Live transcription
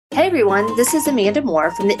everyone, this is Amanda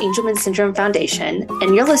Moore from the Angelman Syndrome Foundation,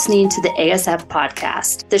 and you're listening to the ASF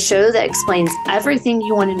Podcast, the show that explains everything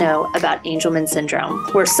you want to know about Angelman Syndrome.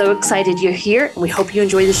 We're so excited you're here, and we hope you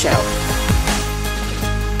enjoy the show.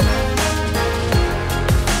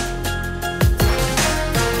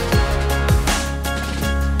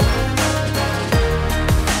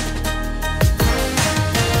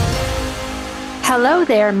 Hello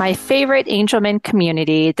there, my favorite Angelman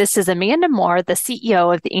community. This is Amanda Moore, the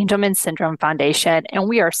CEO of the Angelman Syndrome Foundation, and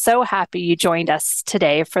we are so happy you joined us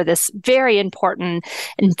today for this very important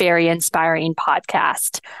and very inspiring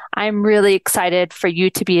podcast. I'm really excited for you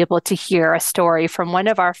to be able to hear a story from one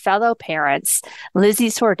of our fellow parents, Lizzie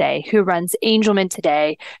Sorday, who runs Angelman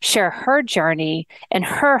Today, share her journey and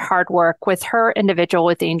her hard work with her individual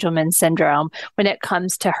with Angelman Syndrome when it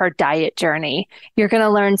comes to her diet journey. You're going to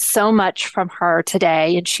learn so much from her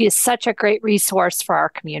today, and she is such a great resource for our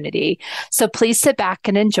community. So please sit back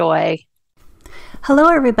and enjoy. Hello,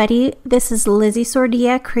 everybody. This is Lizzie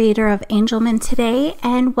Sordia, creator of Angelman Today,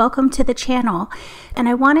 and welcome to the channel. And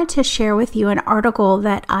I wanted to share with you an article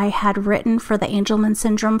that I had written for the Angelman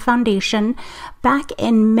Syndrome Foundation back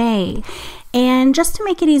in May. And just to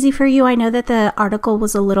make it easy for you, I know that the article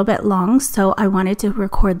was a little bit long, so I wanted to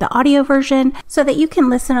record the audio version so that you can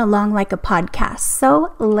listen along like a podcast.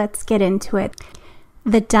 So let's get into it.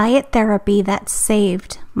 The diet therapy that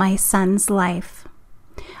saved my son's life.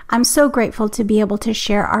 I'm so grateful to be able to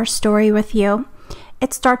share our story with you.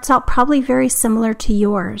 It starts out probably very similar to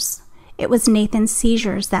yours. It was Nathan's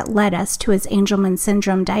seizures that led us to his Angelman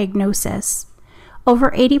syndrome diagnosis.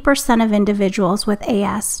 Over 80% of individuals with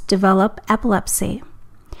AS develop epilepsy.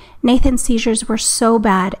 Nathan's seizures were so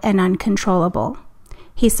bad and uncontrollable.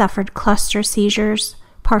 He suffered cluster seizures,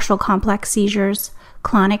 partial complex seizures,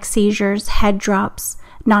 clonic seizures, head drops,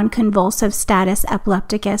 non-convulsive status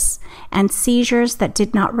epilepticus, and seizures that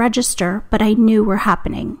did not register, but I knew were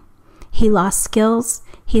happening. He lost skills.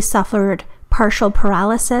 He suffered partial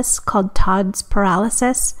paralysis, called Todd's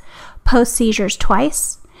paralysis, post-seizures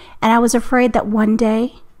twice, and I was afraid that one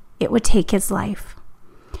day it would take his life.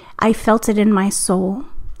 I felt it in my soul.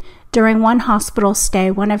 During one hospital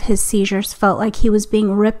stay, one of his seizures felt like he was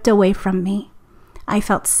being ripped away from me. I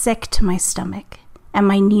felt sick to my stomach, and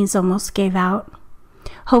my knees almost gave out.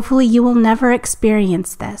 Hopefully you will never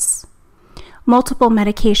experience this. Multiple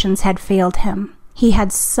medications had failed him. He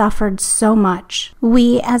had suffered so much.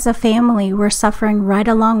 We as a family were suffering right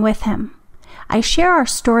along with him. I share our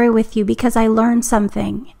story with you because I learned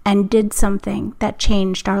something and did something that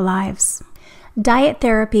changed our lives. Diet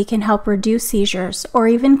therapy can help reduce seizures or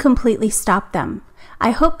even completely stop them.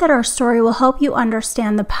 I hope that our story will help you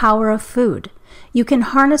understand the power of food. You can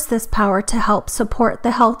harness this power to help support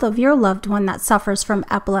the health of your loved one that suffers from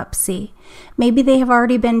epilepsy. Maybe they have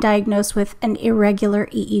already been diagnosed with an irregular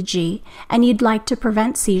EEG and you'd like to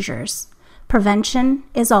prevent seizures. Prevention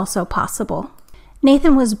is also possible.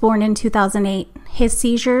 Nathan was born in 2008. His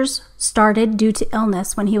seizures started due to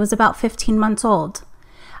illness when he was about 15 months old.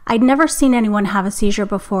 I'd never seen anyone have a seizure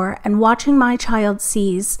before, and watching my child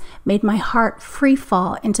seize made my heart free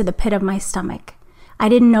fall into the pit of my stomach. I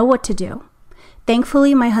didn't know what to do.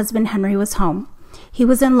 Thankfully, my husband Henry was home. He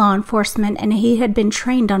was in law enforcement and he had been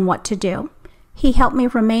trained on what to do. He helped me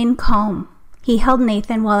remain calm. He held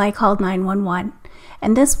Nathan while I called 911.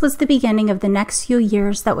 And this was the beginning of the next few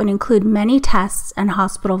years that would include many tests and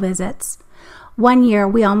hospital visits. One year,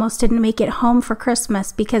 we almost didn't make it home for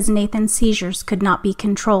Christmas because Nathan's seizures could not be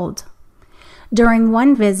controlled. During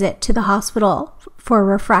one visit to the hospital for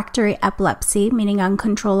refractory epilepsy, meaning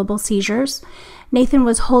uncontrollable seizures, Nathan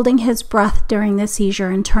was holding his breath during the seizure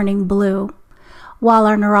and turning blue. While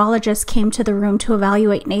our neurologist came to the room to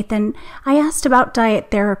evaluate Nathan, I asked about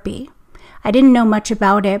diet therapy. I didn't know much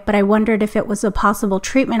about it, but I wondered if it was a possible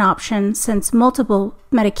treatment option since multiple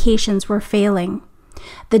medications were failing.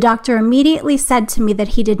 The doctor immediately said to me that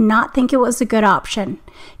he did not think it was a good option.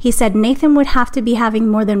 He said Nathan would have to be having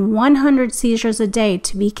more than 100 seizures a day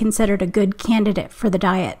to be considered a good candidate for the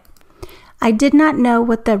diet. I did not know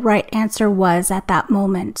what the right answer was at that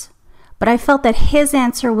moment, but I felt that his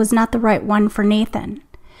answer was not the right one for Nathan.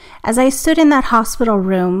 As I stood in that hospital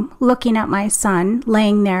room, looking at my son,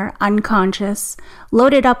 laying there unconscious,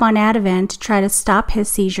 loaded up on Ativan to try to stop his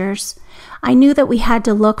seizures, I knew that we had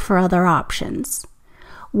to look for other options.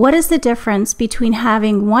 What is the difference between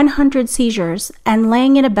having 100 seizures and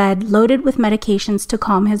laying in a bed loaded with medications to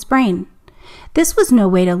calm his brain? This was no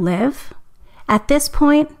way to live. At this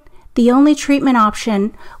point, the only treatment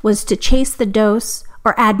option was to chase the dose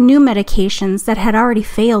or add new medications that had already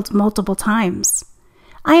failed multiple times.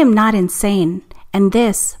 I am not insane, and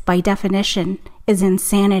this, by definition, is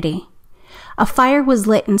insanity. A fire was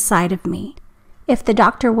lit inside of me. If the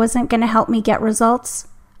doctor wasn't going to help me get results,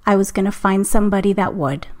 I was going to find somebody that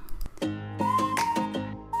would.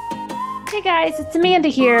 Hey guys, it's Amanda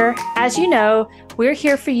here. As you know, we're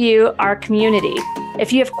here for you, our community.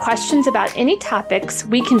 If you have questions about any topics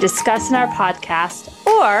we can discuss in our podcast,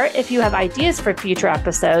 or if you have ideas for future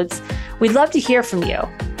episodes, we'd love to hear from you.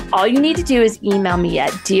 All you need to do is email me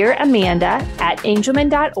at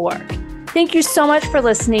dearamanda@angelman.org. Thank you so much for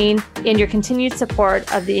listening and your continued support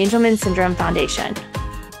of the Angelman Syndrome Foundation.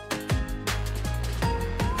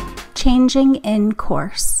 Changing in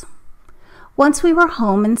course. Once we were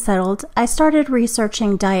home and settled, I started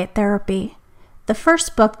researching diet therapy. The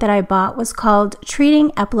first book that I bought was called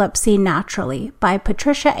Treating Epilepsy Naturally by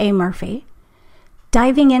Patricia A. Murphy.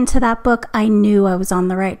 Diving into that book, I knew I was on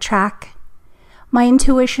the right track. My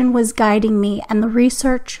intuition was guiding me, and the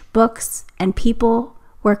research, books, and people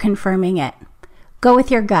were confirming it. Go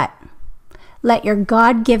with your gut. Let your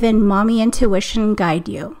God-given mommy intuition guide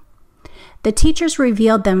you. The teachers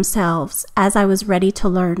revealed themselves as I was ready to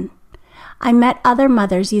learn. I met other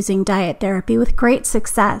mothers using diet therapy with great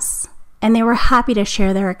success, and they were happy to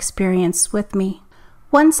share their experience with me.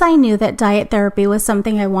 Once I knew that diet therapy was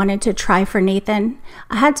something I wanted to try for Nathan,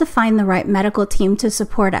 I had to find the right medical team to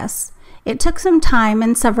support us. It took some time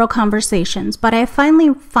and several conversations, but I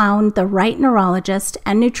finally found the right neurologist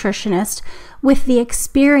and nutritionist with the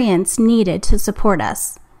experience needed to support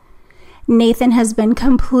us. Nathan has been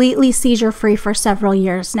completely seizure-free for several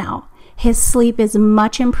years now. His sleep is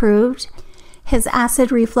much improved. His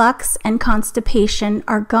acid reflux and constipation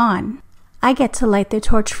are gone. I get to light the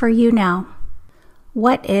torch for you now.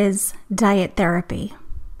 What is diet therapy?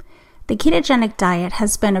 The ketogenic diet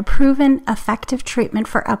has been a proven effective treatment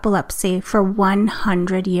for epilepsy for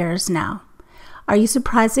 100 years now. Are you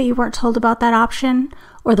surprised that you weren't told about that option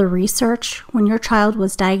or the research when your child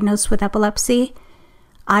was diagnosed with epilepsy?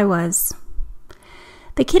 I was.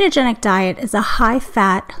 The ketogenic diet is a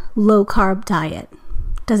high-fat, low-carb diet.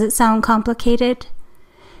 Does it sound complicated?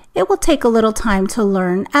 It will take a little time to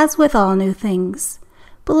learn, as with all new things.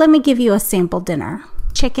 But let me give you a sample dinner.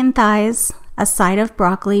 Chicken thighs, a side of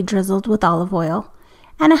broccoli drizzled with olive oil,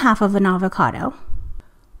 and a half of an avocado.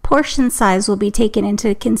 Portion size will be taken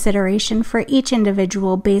into consideration for each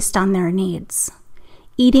individual based on their needs.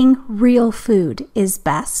 Eating real food is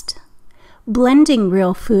best. Blending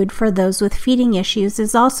real food for those with feeding issues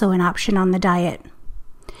is also an option on the diet.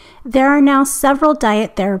 There are now several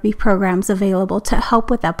diet therapy programs available to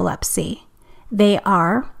help with epilepsy. They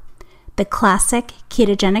are the classic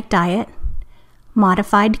ketogenic diet,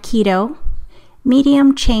 modified keto,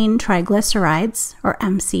 medium chain triglycerides, or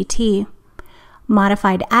MCT,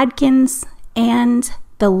 modified Atkins, and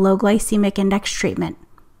the low glycemic index treatment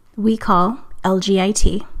we call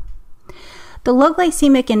LGIT. The low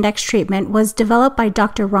glycemic index treatment was developed by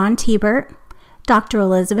Dr. Ron Tibert, Dr.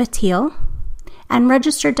 Elizabeth Teal, and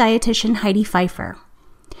registered dietitian Heidi Pfeiffer.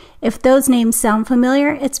 If those names sound familiar,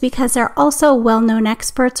 it's because they're also well-known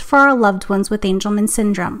experts for our loved ones with Angelman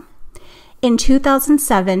syndrome. In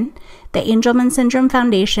 2007, the Angelman Syndrome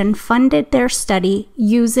Foundation funded their study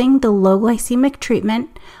using the low glycemic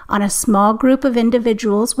treatment on a small group of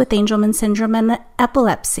individuals with Angelman syndrome and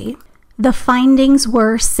epilepsy. The findings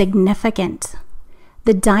were significant.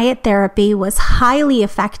 The diet therapy was highly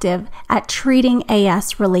effective at treating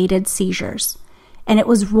AS-related seizures, and it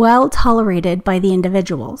was well tolerated by the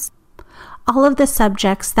individuals. All of the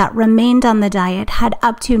subjects that remained on the diet had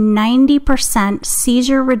up to 90%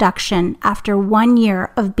 seizure reduction after 1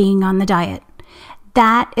 year of being on the diet.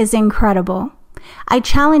 That is incredible. I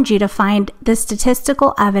challenge you to find the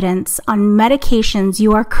statistical evidence on medications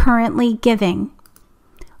you are currently giving.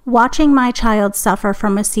 Watching my child suffer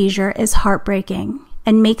from a seizure is heartbreaking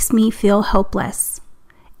and makes me feel hopeless.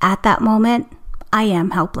 At that moment, I am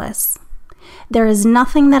helpless. There is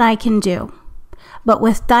nothing that I can do. But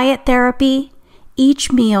with diet therapy,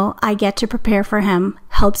 each meal I get to prepare for him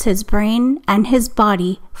helps his brain and his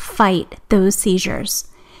body fight those seizures.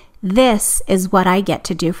 This is what I get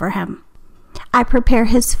to do for him. I prepare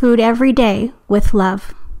his food every day with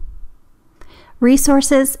love.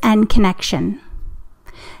 Resources and connection.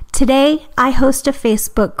 Today, I host a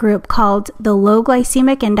Facebook group called the Low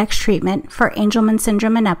Glycemic Index Treatment for Angelman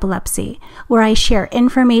Syndrome and Epilepsy, where I share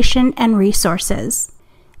information and resources.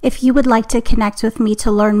 If you would like to connect with me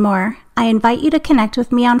to learn more, I invite you to connect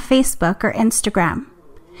with me on Facebook or Instagram.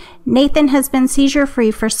 Nathan has been seizure-free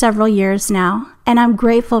for several years now, and I'm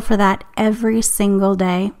grateful for that every single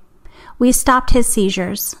day. We stopped his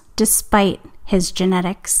seizures, despite his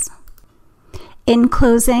genetics. In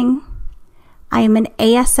closing, I am an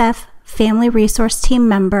ASF Family Resource Team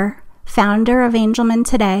member, founder of Angelman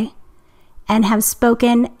Today, and have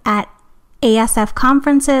spoken at ASF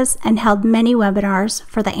conferences and held many webinars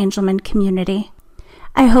for the Angelman community.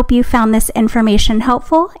 I hope you found this information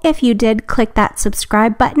helpful. If you did, click that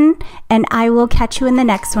subscribe button, and I will catch you in the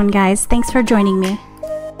next one, guys. Thanks for joining me.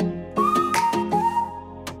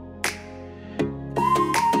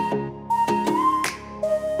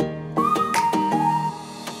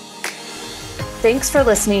 Thanks for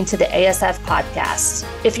listening to the ASF podcast.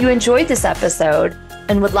 If you enjoyed this episode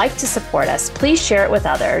and would like to support us, please share it with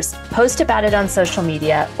others, post about it on social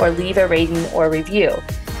media, or leave a rating or review.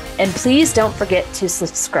 And please don't forget to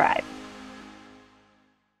subscribe.